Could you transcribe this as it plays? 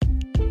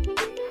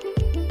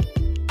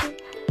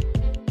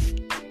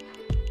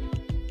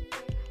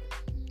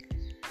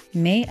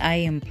May I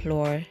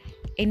implore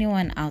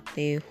anyone out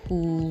there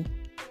who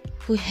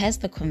has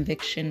the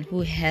conviction,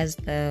 who has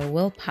the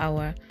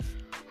willpower,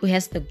 who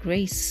has the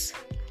grace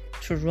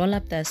to roll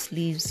up their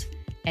sleeves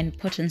and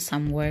put in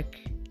some work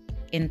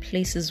in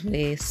places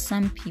where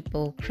some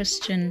people,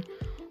 Christian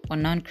or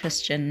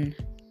non-Christian,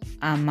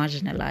 are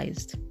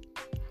marginalized.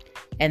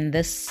 And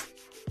this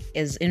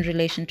is in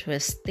relation to a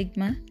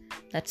stigma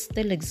that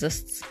still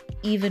exists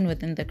even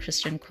within the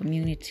Christian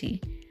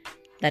community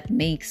that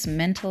makes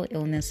mental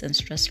illness and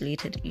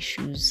stress-related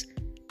issues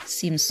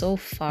seem so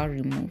far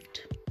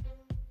removed.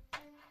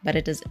 But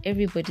it is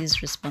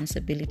everybody's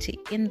responsibility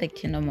in the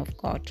kingdom of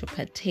God to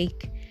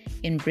partake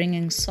in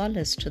bringing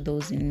solace to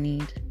those in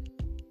need.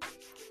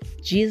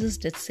 Jesus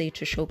did say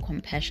to show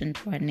compassion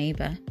to our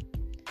neighbor.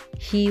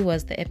 He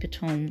was the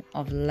epitome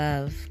of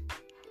love.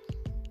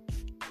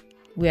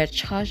 We are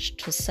charged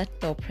to set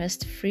the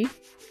oppressed free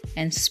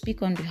and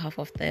speak on behalf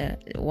of the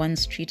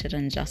ones treated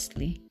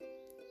unjustly.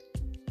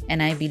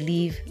 And I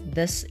believe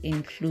this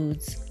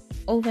includes,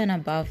 over and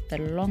above the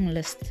long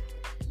list,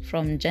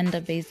 from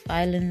gender-based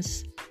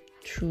violence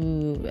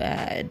to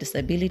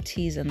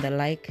disabilities and the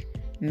like,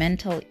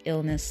 mental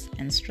illness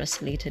and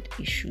stress-related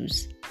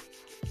issues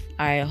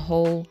are a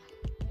whole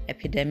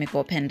epidemic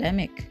or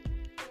pandemic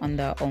on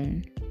their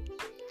own.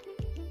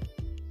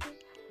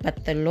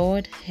 But the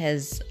Lord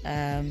has,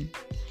 I'm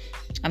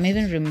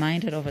even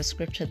reminded of a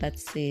scripture that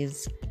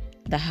says,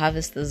 the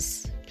harvest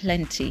is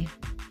plenty,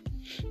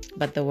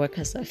 but the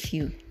workers are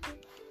few.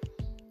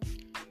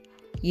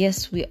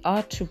 Yes, we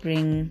are to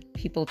bring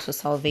people to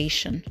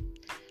salvation,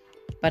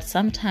 but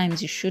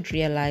sometimes you should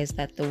realize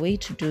that the way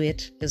to do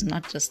it is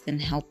not just in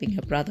helping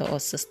a brother or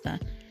sister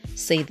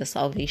say the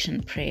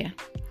salvation prayer.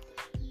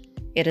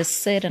 It is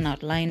said and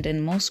outlined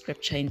in most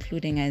scripture,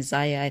 including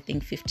Isaiah, I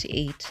think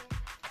 58,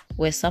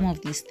 where some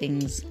of these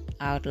things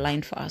are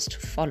outlined for us to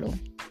follow.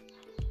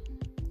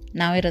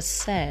 Now it is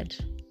sad,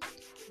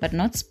 but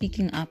not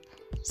speaking up,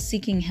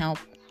 seeking help,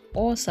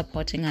 or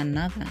supporting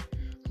another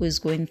who is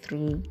going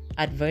through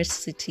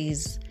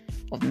adversities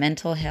of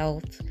mental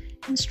health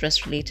and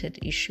stress-related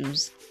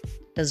issues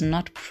does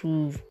not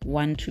prove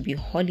one to be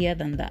holier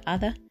than the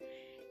other,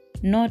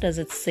 nor does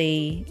it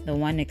say the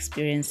one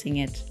experiencing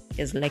it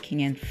is lacking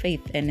in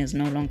faith and is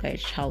no longer a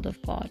child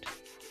of God.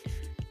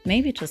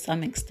 Maybe to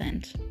some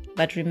extent,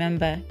 but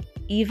remember,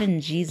 even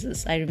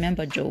Jesus, I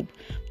remember Job,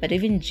 but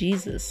even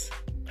Jesus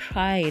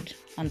cried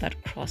on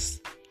that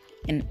cross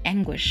in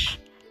anguish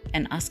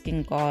and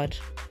asking God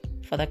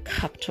for the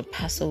cup to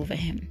pass over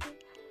him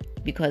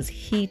because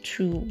he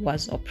too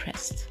was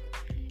oppressed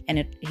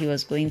and he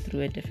was going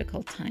through a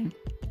difficult time.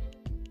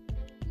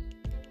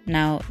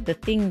 Now, the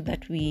thing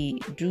that we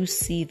do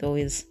see though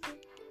is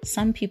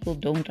some people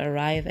don't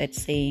arrive at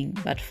saying,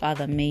 but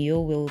Father, may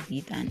your will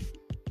be done,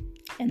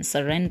 and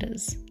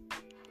surrenders.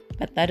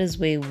 But that is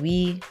where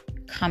we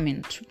come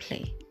into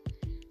play.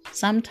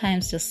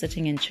 Sometimes just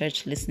sitting in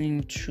church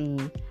listening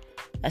to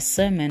a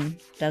sermon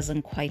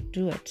doesn't quite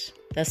do it.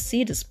 The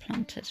seed is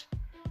planted,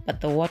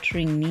 but the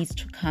watering needs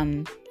to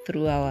come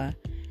through our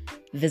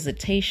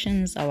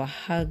visitations, our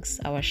hugs,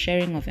 our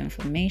sharing of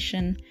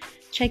information,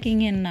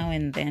 checking in now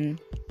and then,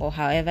 or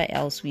however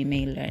else we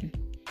may learn.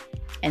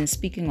 And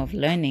speaking of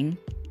learning,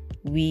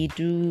 we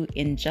do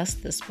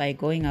injustice by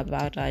going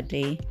about our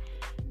day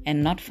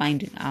and not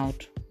finding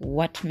out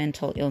what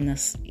mental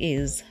illness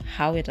is,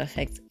 how it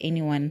affects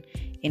anyone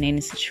in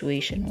any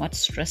situation, what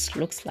stress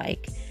looks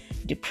like,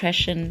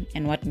 depression,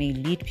 and what may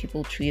lead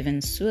people to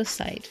even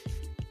suicide.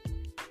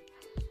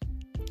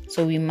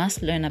 So we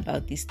must learn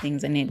about these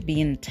things and be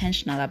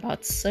intentional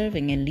about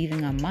serving and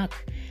leaving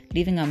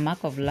a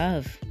mark of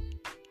love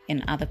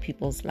in other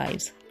people's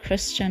lives,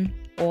 Christian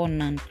or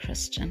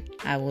non-Christian.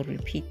 I will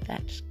repeat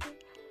that.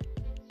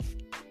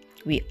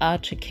 We are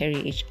to carry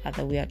each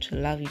other. We are to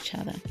love each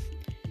other.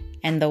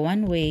 And the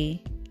one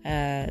way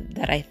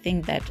that I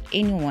think that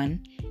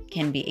anyone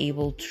can be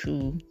able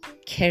to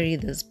carry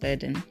this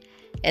burden,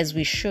 as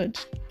we should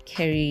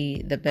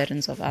carry the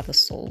burdens of other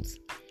souls,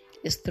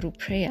 is through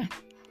prayer.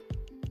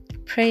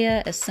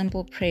 Prayer, a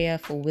simple prayer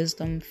for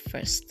wisdom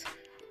first.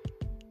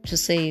 To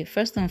say,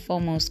 first and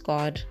foremost,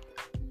 God,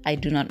 I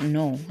do not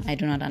know. I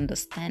do not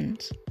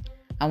understand.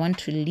 I want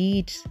to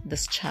lead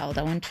this child.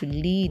 I want to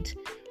lead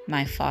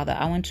my father.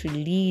 I want to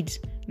lead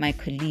my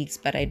colleagues,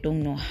 but I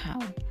don't know how.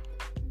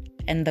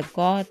 And the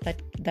God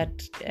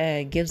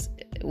that gives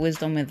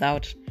wisdom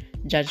without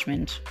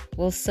judgment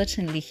will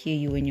certainly hear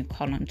you when you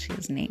call onto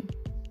his name,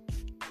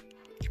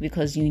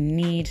 because you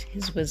need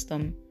his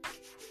wisdom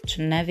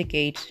to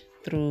navigate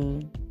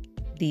through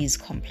these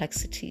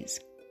complexities.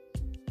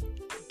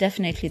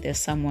 Definitely there's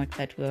some work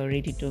that we're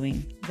already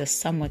doing. There's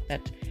some work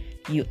that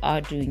you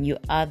are doing. You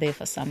are there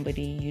for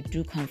somebody. You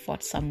do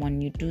comfort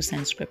someone. You do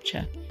send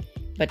scripture.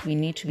 But we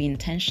need to be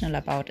intentional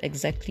about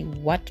exactly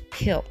what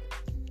pill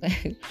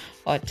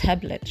or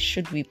tablet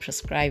should we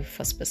prescribe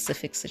for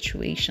specific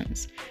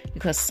situations,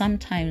 because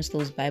sometimes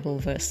those Bible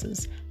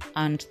verses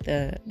aren't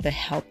the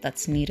help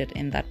that's needed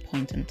in that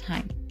point in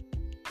time.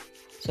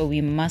 So we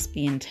must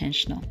be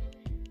intentional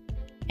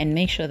and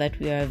make sure that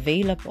we are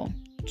available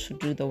to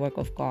do the work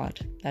of God,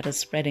 that is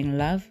spreading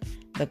love,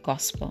 the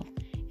gospel,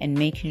 and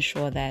making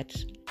sure that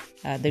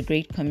the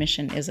Great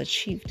Commission is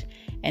achieved.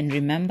 And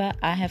remember,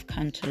 I have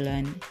come to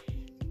learn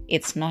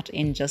it's not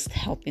in just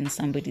helping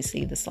somebody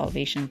say the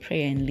salvation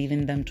prayer and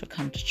leaving them to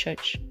come to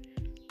church.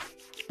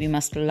 We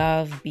must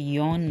love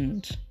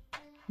beyond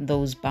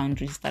those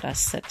boundaries that are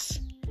set,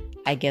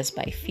 I guess,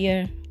 by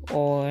fear,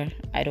 or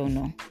I don't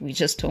know. We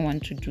just don't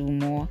want to do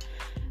more,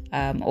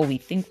 or we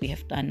think we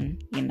have done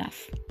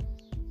enough.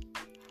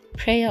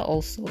 Prayer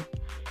also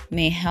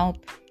may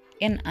help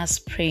in us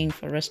praying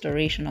for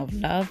restoration of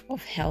love,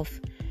 of health,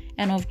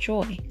 and of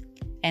joy.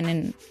 And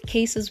in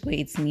cases where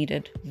it's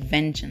needed,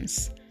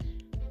 vengeance,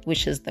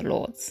 which is the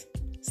Lord's.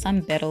 Some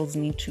battles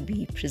need to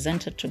be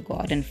presented to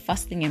God, and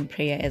fasting and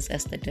prayer, as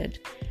Esther did,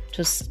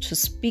 to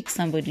speak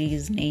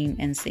somebody's name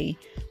and say,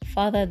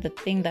 Father, the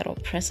thing that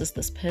oppresses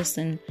this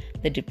person,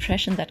 the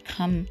depression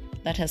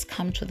that has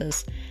come to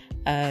this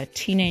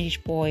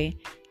teenage boy,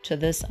 to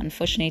this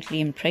unfortunately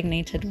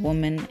impregnated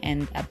woman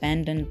and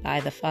abandoned by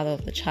the father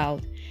of the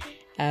child,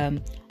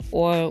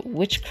 or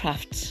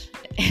witchcraft,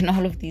 and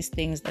all of these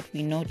things that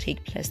we know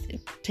take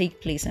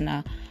place in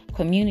our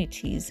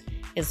communities,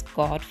 is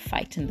God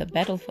fighting the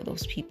battle for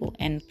those people.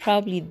 And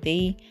probably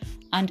they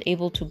aren't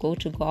able to go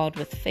to God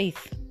with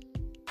faith.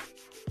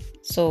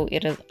 So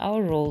it is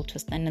our role to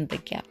stand in the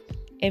gap.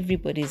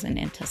 Everybody is an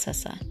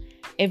intercessor.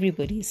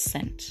 Everybody is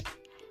sent.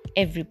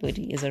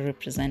 Everybody is a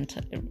represents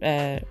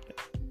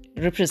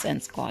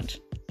God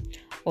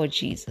or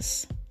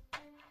Jesus.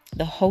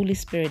 The Holy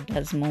Spirit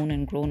does moan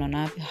and groan on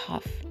our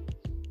behalf.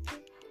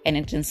 And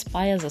it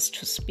inspires us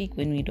to speak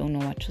when we don't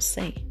know what to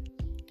say.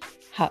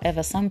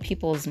 However, some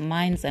people's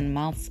minds and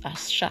mouths are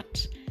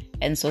shut,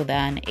 and so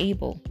they're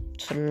unable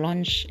to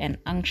launch and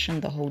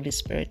unction the Holy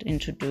Spirit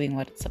into doing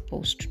what it's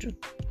supposed to do.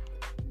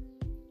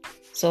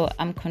 So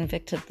I'm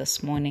convicted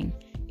this morning,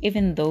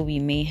 even though we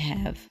may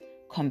have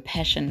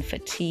compassion,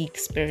 fatigue,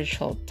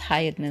 spiritual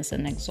tiredness,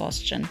 and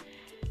exhaustion,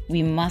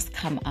 we must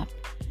come up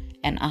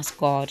and ask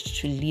God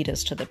to lead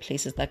us to the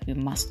places that we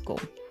must go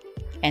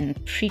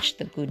and preach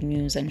the good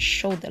news and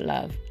show the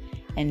love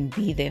and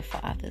be there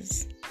for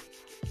others.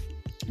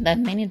 There are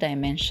many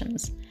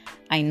dimensions.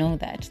 I know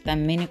that there are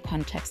many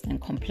contexts and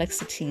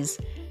complexities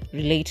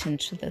relating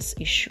to this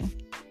issue,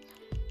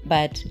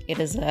 but it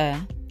is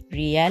a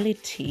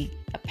reality,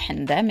 a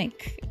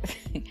pandemic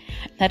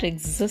that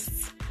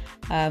exists.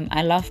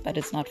 I laugh, but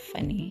it's not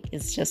funny.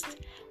 It's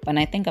just when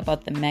I think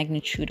about the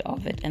magnitude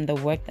of it and the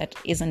work that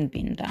isn't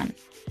being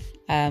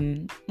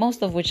done,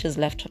 most of which is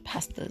left to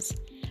pastors.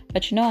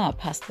 But our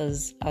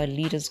pastors, our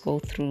leaders go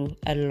through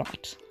a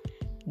lot.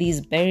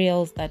 These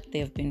burials that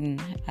they've been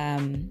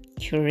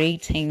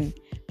curating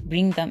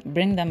bring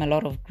them a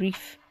lot of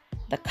grief.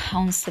 The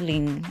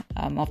counseling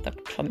of the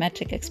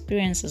traumatic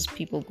experiences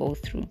people go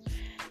through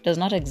does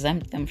not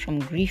exempt them from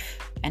grief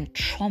and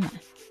trauma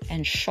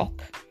and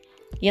shock.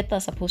 Yet they're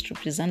supposed to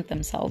present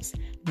themselves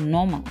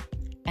normal,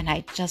 and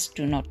I just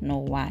do not know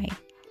why.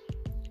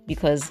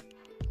 Because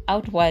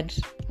outward,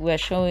 we're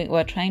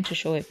trying to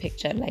show a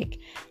picture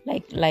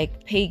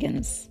like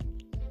pagans.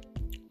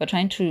 We're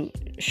trying to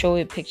show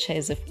a picture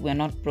as if we're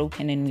not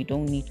broken and we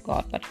don't need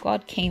God. But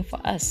God came for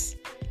us,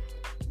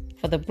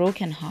 for the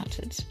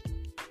brokenhearted.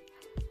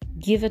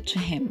 Give it to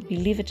Him.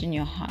 Believe it in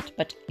your heart.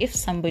 But if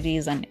somebody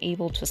is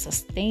unable to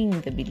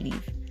sustain the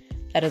belief,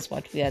 that is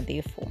what we are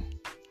there for.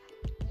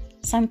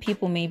 Some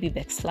people may be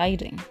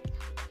backsliding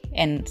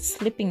and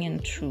slipping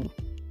into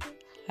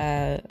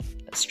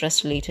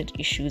stress-related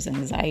issues,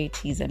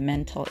 anxieties, and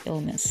mental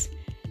illness.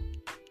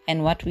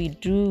 And what we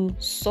do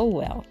so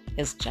well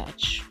is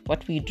judge.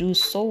 What we do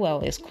so well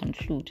is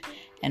conclude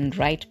and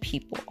write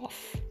people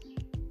off,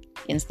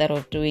 instead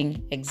of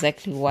doing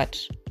exactly what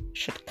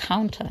should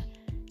counter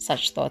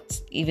such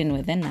thoughts even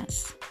within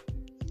us.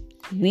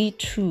 We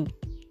too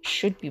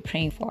should be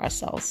praying for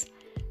ourselves,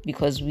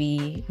 because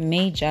we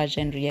may judge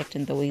and react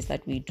in the ways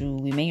that we do.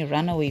 We may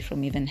run away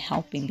from even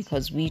helping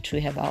because we too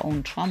have our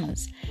own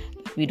traumas.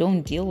 But we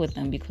don't deal with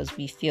them because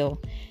we feel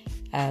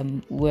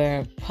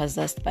we're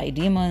possessed by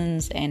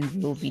demons and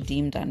will be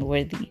deemed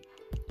unworthy.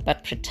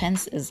 But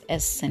pretense is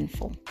as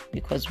sinful,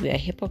 because we are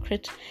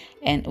hypocrite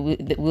and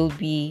we'll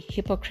be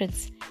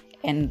hypocrites,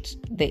 and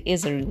there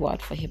is a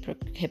reward for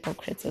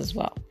hypocrites as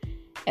well,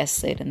 as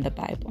said in the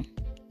Bible.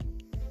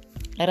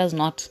 Let us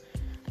not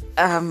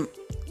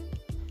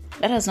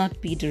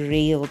be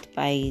derailed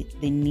by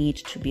the need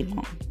to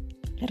belong.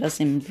 Let us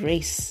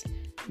embrace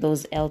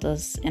those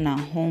elders in our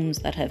homes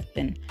that have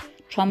been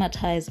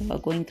traumatized or are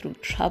going through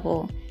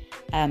trouble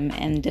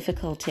and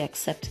difficulty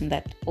accepting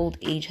that old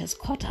age has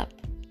caught up.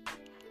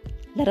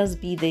 Let us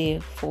be there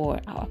for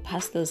our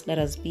pastors. Let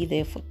us be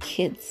there for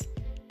kids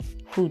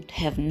who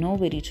have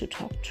nobody to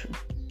talk to.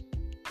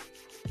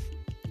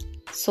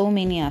 So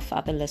many are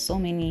fatherless. So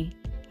many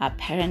are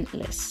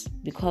parentless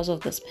because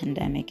of this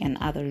pandemic and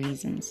other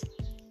reasons.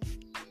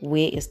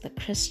 Where is the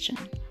Christian?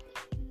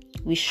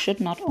 We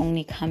should not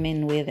only come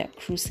in where there are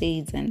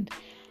crusades and,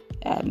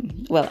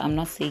 I'm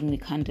not saying we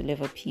can't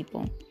deliver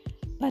people,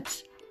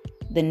 but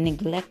the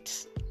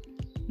neglect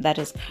that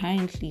is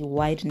currently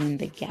widening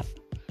the gap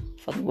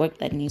for the work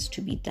that needs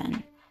to be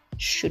done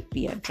should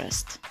be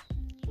addressed.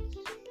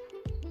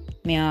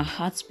 May our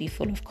hearts be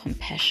full of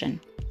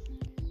compassion,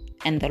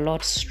 and the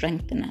Lord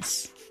strengthen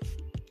us,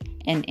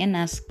 and in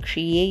us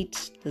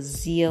create the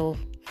zeal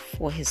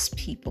for His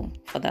people,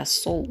 for their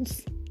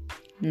souls,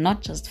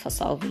 not just for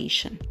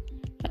salvation,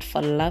 but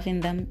for loving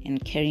them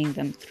and carrying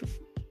them through.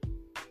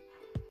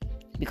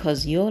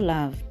 Because your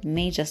love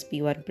may just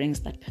be what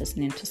brings that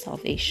person into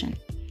salvation.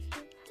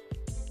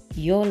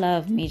 Your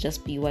love may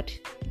just be what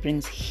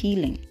brings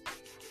healing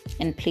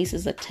and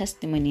places a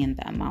testimony in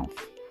their mouth.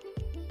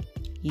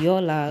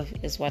 Your love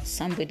is what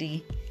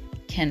somebody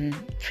can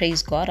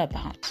praise God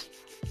about.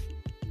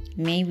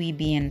 May we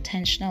be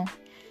intentional.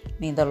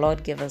 May the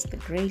Lord give us the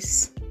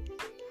grace.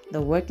 The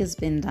work has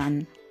been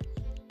done,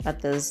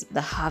 but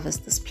the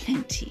harvest is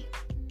plenty,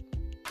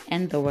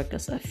 and the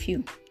workers are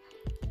few.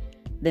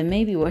 There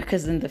may be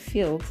workers in the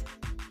field,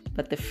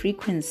 but the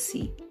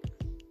frequency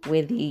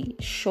where they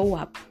show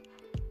up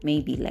may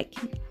be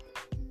lacking.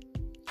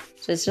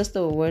 So it's just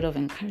a word of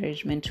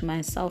encouragement to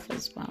myself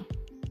as well,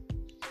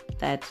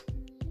 that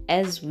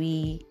as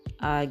we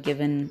are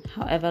given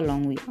however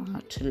long we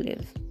are to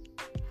live,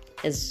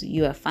 as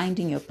you are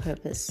finding your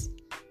purpose,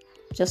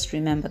 just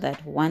remember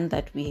that one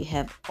that we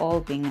have all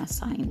been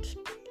assigned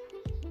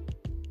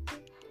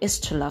is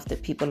to love the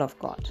people of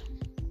God.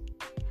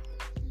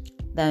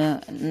 There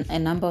are a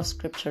number of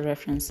scripture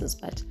references,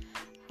 but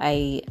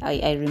I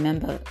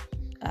remember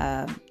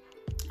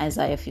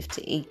Isaiah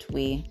 58,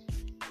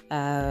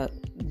 where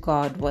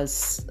God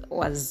was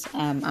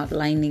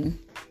outlining,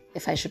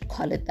 if I should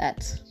call it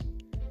that,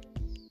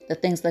 the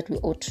things that we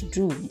ought to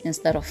do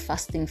instead of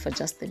fasting for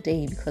just a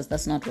day, because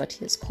that's not what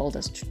He has called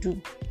us to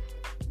do.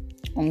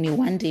 Only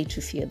one day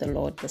to fear the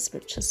Lord, the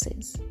scripture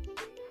says.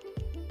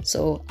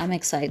 So I'm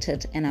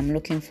excited, and I'm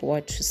looking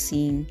forward to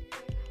seeing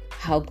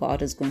how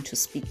God is going to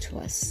speak to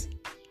us.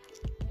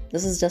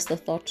 This is just a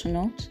thought to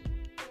note.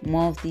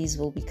 More of these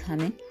will be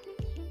coming,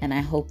 and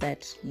I hope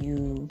that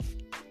you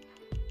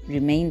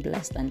remain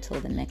blessed until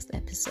the next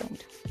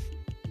episode.